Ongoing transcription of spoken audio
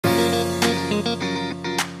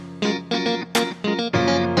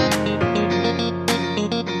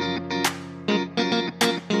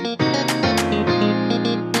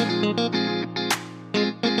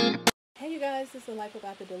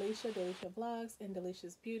Delicious Vlogs and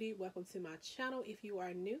Delicious Beauty. Welcome to my channel. If you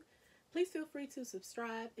are new, please feel free to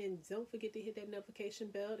subscribe and don't forget to hit that notification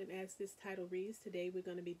bell. And as this title reads, today we're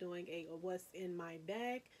going to be doing a what's in my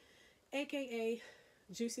bag, aka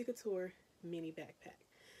Juicy Couture mini backpack.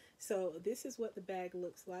 So this is what the bag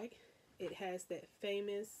looks like. It has that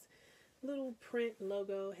famous little print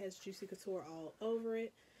logo, has Juicy Couture all over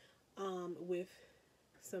it, with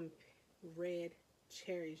some red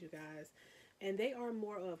cherries, you guys. And they are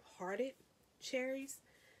more of hearted cherries,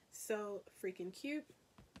 so freaking cute.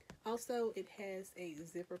 Also, it has a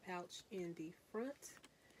zipper pouch in the front,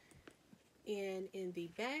 and in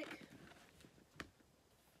the back,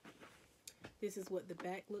 this is what the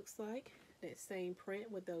back looks like. That same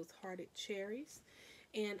print with those hearted cherries.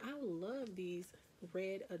 And I love these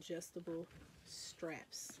red adjustable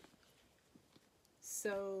straps.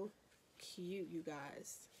 So cute, you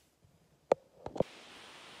guys.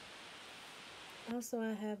 Also,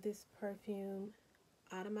 I have this perfume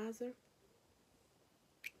atomizer.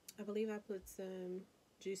 I believe I put some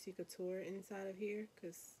Juicy Couture inside of here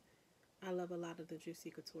because I love a lot of the Juicy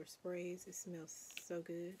Couture sprays. It smells so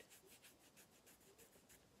good.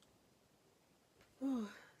 Oh,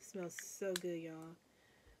 it smells so good, y'all.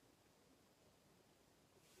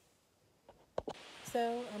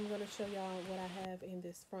 So I'm going to show y'all what I have in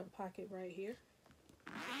this front pocket right here.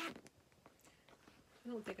 I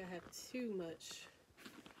don't think I have too much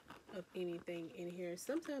of anything in here.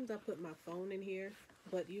 Sometimes I put my phone in here,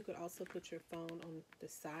 but you could also put your phone on the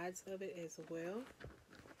sides of it as well.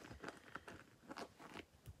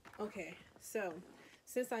 Okay, so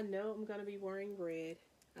since I know I'm going to be wearing red,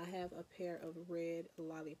 I have a pair of red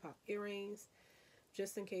lollipop earrings,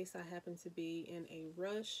 just in case I happen to be in a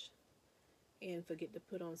rush and forget to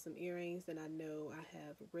put on some earrings, then I know I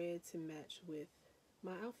have red to match with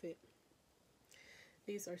my outfit.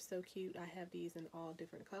 These are so cute. I have these in all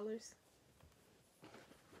different colors.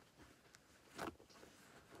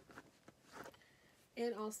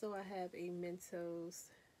 And also I have a Mentos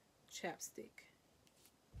chapstick.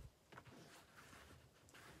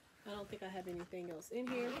 I don't think I have anything else in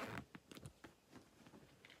here.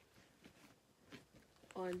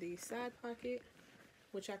 On the side pocket,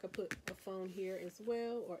 which I could put a phone here as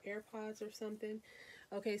well, or AirPods or something.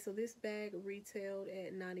 Okay, so this bag retailed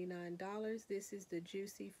at $99. This is the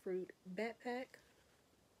Juicy Fruit backpack.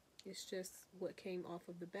 It's just what came off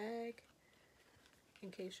of the bag,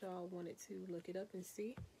 in case y'all wanted to look it up and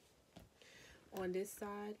see. On this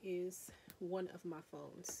side is one of my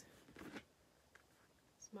phones.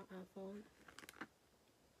 It's my iPhone.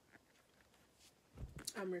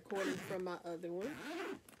 I'm recording from my other one.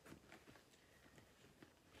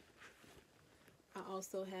 I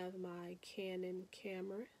also have my Canon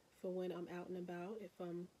camera for when I'm out and about, if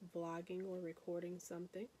I'm vlogging or recording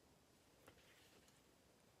something.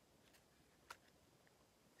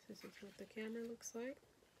 This is what the camera looks like.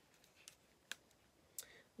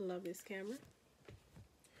 Love this camera.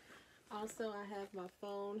 Also, I have my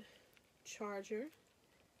phone charger.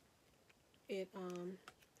 It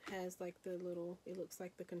has like the little, it looks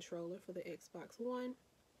like the controller for the Xbox One.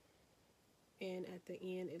 And at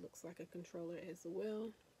the end, it looks like a controller as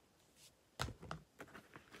well.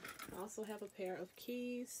 I also have a pair of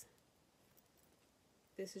keys.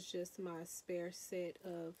 This is just my spare set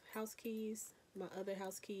of house keys. My other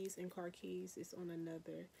house keys and car keys is on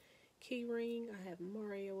another key ring. I have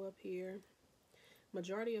Mario up here.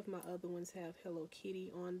 Majority of my other ones have Hello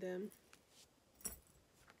Kitty on them.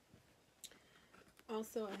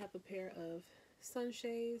 Also, I have a pair of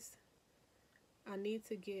sunshades. I need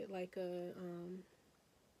to get like a,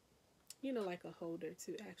 you know, like a holder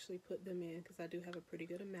to actually put them in, because I do have a pretty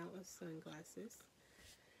good amount of sunglasses.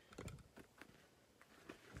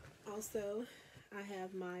 Also, I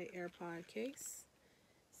have my AirPod case.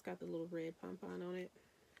 It's got the little red pom-pom on it.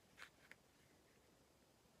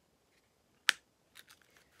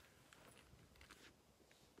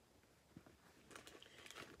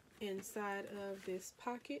 Inside of this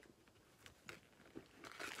pocket,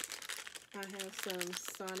 I have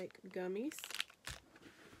some Sonic gummies.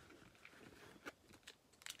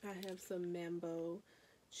 I have some Mambo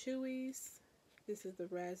Chewies. This is the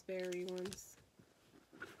raspberry ones.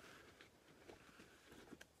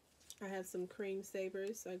 I have some cream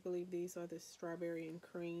savers. I believe these are the strawberry and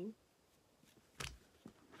cream.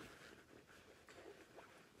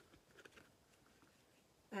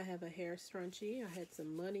 I have a hair scrunchie. I had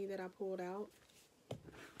some money that I pulled out.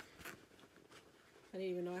 I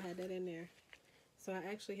didn't even know I had that in there. So I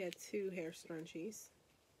actually had two hair scrunchies.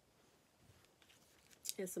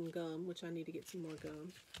 And some gum, which I need to get some more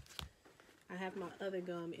gum. I have my other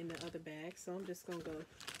gum in the other bag, so I'm just going to go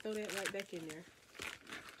throw that right back in there.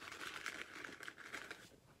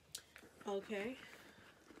 Okay.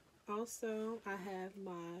 Also, I have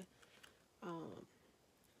my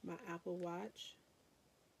Apple Watch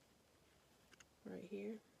right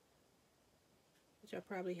here, which I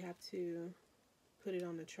probably have to put it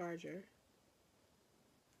on the charger.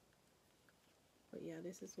 But yeah,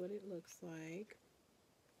 this is what it looks like.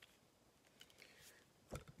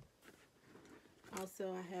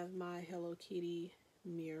 Also, I have my Hello Kitty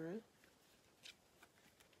mirror.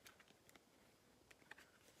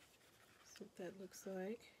 That's what that looks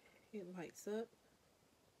like. It lights up.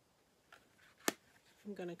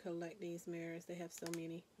 I'm gonna collect these mirrors. They have so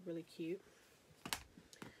many, really cute.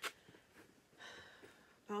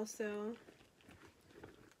 Also,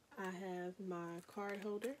 I have my card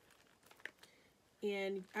holder.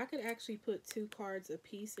 And I could actually put 2 cards a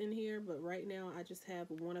piece in here, but right now I just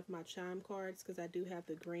have one of my chime cards because I do have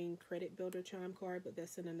the green credit builder chime card, but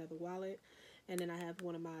that's in another wallet. And then I have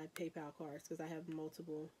one of my PayPal cards because I have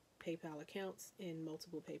multiple PayPal accounts and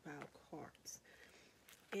multiple PayPal cards.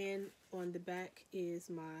 And on the back is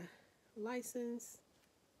my license.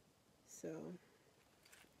 So,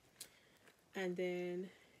 and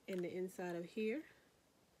then in the inside of here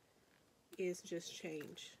is just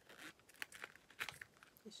change.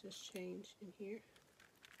 It's just change in here.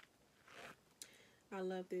 I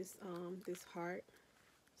love this this heart.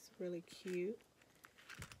 It's really cute.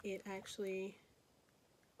 It actually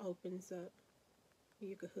opens up.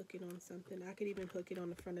 You could hook it on something. I could even hook it on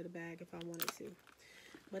the front of the bag if I wanted to.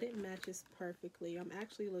 But it matches perfectly. I'm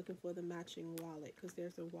actually looking for the matching wallet because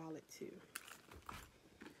there's a wallet too.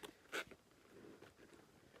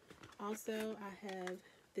 Also, I have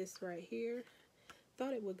this right here.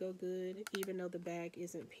 Thought it would go good even though the bag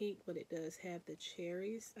isn't pink, but it does have the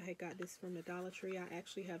cherries. I had got this from the Dollar Tree. I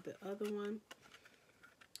actually have the other one,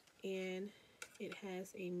 and it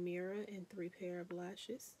has a mirror and 3 pair of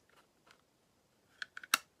lashes.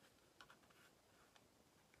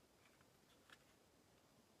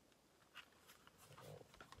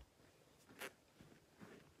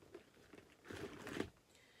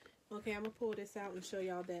 Okay, I'm gonna pull this out and show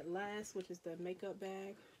y'all that last, which is the makeup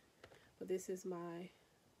bag. But this is my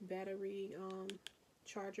battery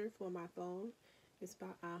charger for my phone. It's by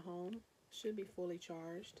iHome. Should be fully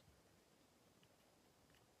charged.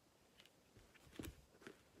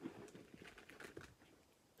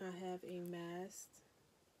 I have a mask.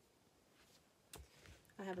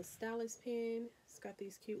 I have a stylus pen. It's got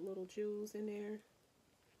these cute little jewels in there.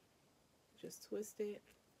 Just twist it.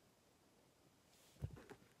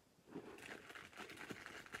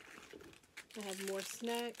 I have more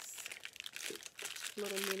snacks.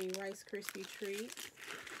 Little mini Rice Krispie treats.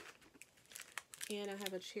 And I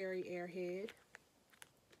have a cherry airhead.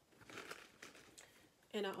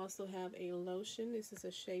 And I also have a lotion. This is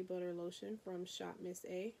a shea butter lotion from Shop Miss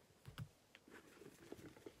A.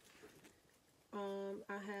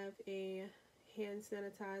 I have a hand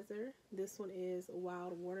sanitizer. This one is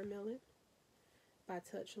Wild Watermelon by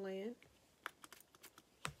Touchland.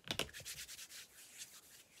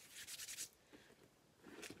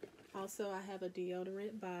 Also, I have a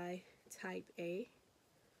deodorant by Type A.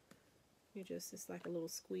 It's like a little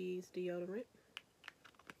squeeze deodorant.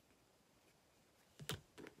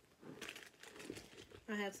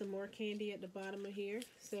 I have some more candy at the bottom of here.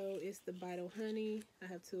 So it's the Vital Honey. I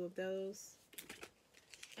have 2 of those.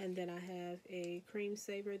 And then I have a cream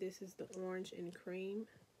saver. This is the orange and cream.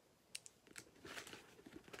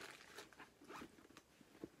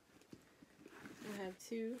 I have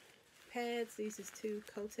 2 pads. These is 2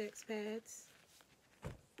 Kotex pads.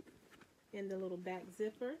 And the little back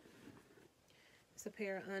zipper. It's a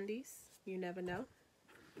pair of undies. You never know.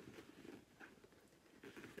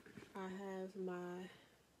 I have my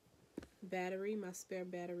battery, my spare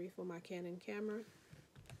battery for my Canon camera.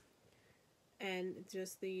 And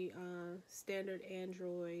just the standard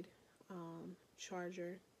Android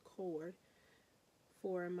charger cord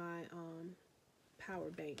for my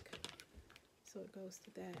power bank. So it goes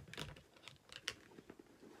to that.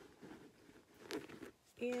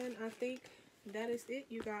 And I think that is it,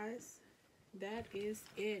 you guys. That is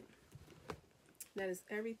it. That is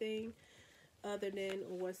everything other than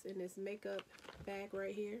what's in this makeup bag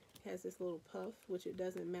right here. It has this little puff, which it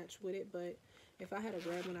doesn't match with it, but if I had a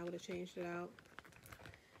red one, I would have changed it out.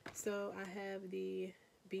 So I have the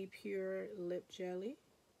Be Pure Lip Jelly.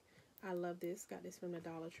 I love this. Got this from the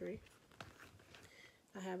Dollar Tree.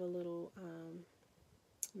 I have a little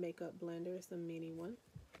makeup blender. It's a mini one.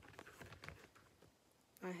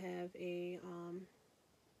 I have a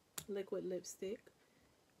liquid lipstick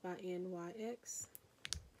by NYX.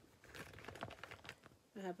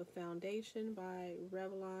 I have a foundation by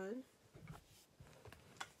Revlon.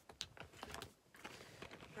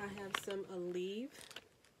 I have some Aleve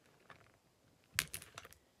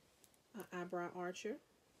eyebrow archer.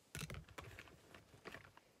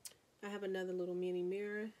 I have another little mini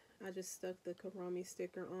mirror. I just stuck the Karami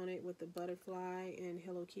sticker on it with the butterfly and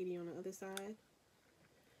Hello Kitty on the other side.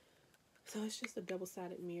 So it's just a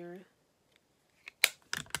double-sided mirror.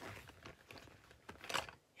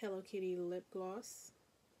 Hello Kitty lip gloss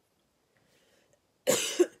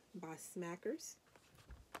by Smackers.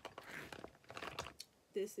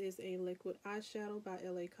 This is a liquid eyeshadow by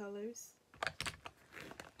LA Colors.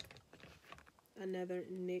 Another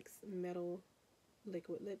NYX Metal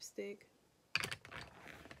liquid lipstick.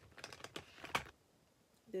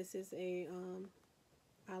 This is a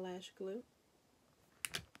eyelash glue.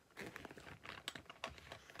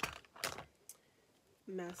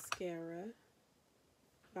 Mascara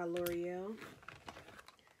by L'Oreal.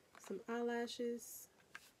 Some eyelashes.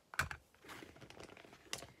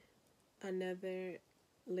 Another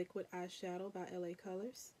liquid eyeshadow by LA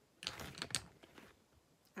Colors.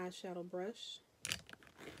 Eyeshadow brush.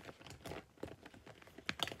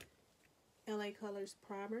 LA Colors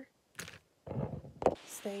primer.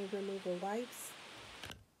 Stain removal wipes.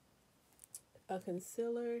 A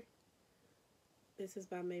concealer. This is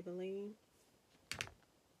by Maybelline.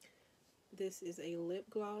 This is a lip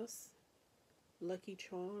gloss. Lucky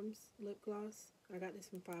Charms lip gloss. I got this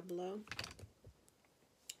from Five Below.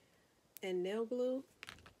 And nail glue.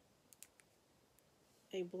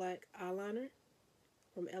 A black eyeliner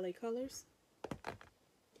from LA Colors.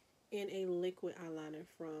 And a liquid eyeliner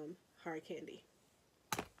from Hard Candy.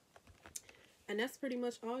 And that's pretty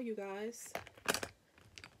much all, you guys.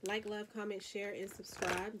 Like, love, comment, share, and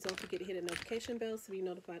subscribe. Don't forget to hit the notification bell to be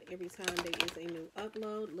notified every time there is a new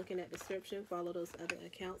upload. Look in that description. Follow those other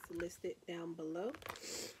accounts listed down below.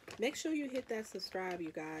 Make sure you hit that subscribe,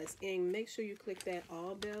 you guys. And make sure you click that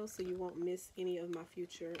all bell so you won't miss any of my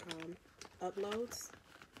future uploads.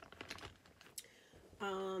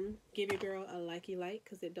 Give your girl a likey like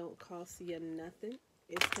because it don't cost you nothing.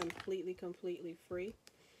 It's completely free.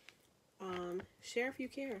 Share if you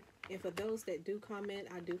care. And for those that do comment,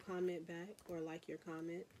 I do comment back or like your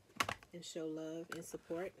comment and show love and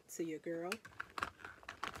support to your girl.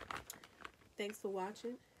 Thanks for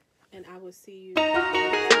watching, and I will see you.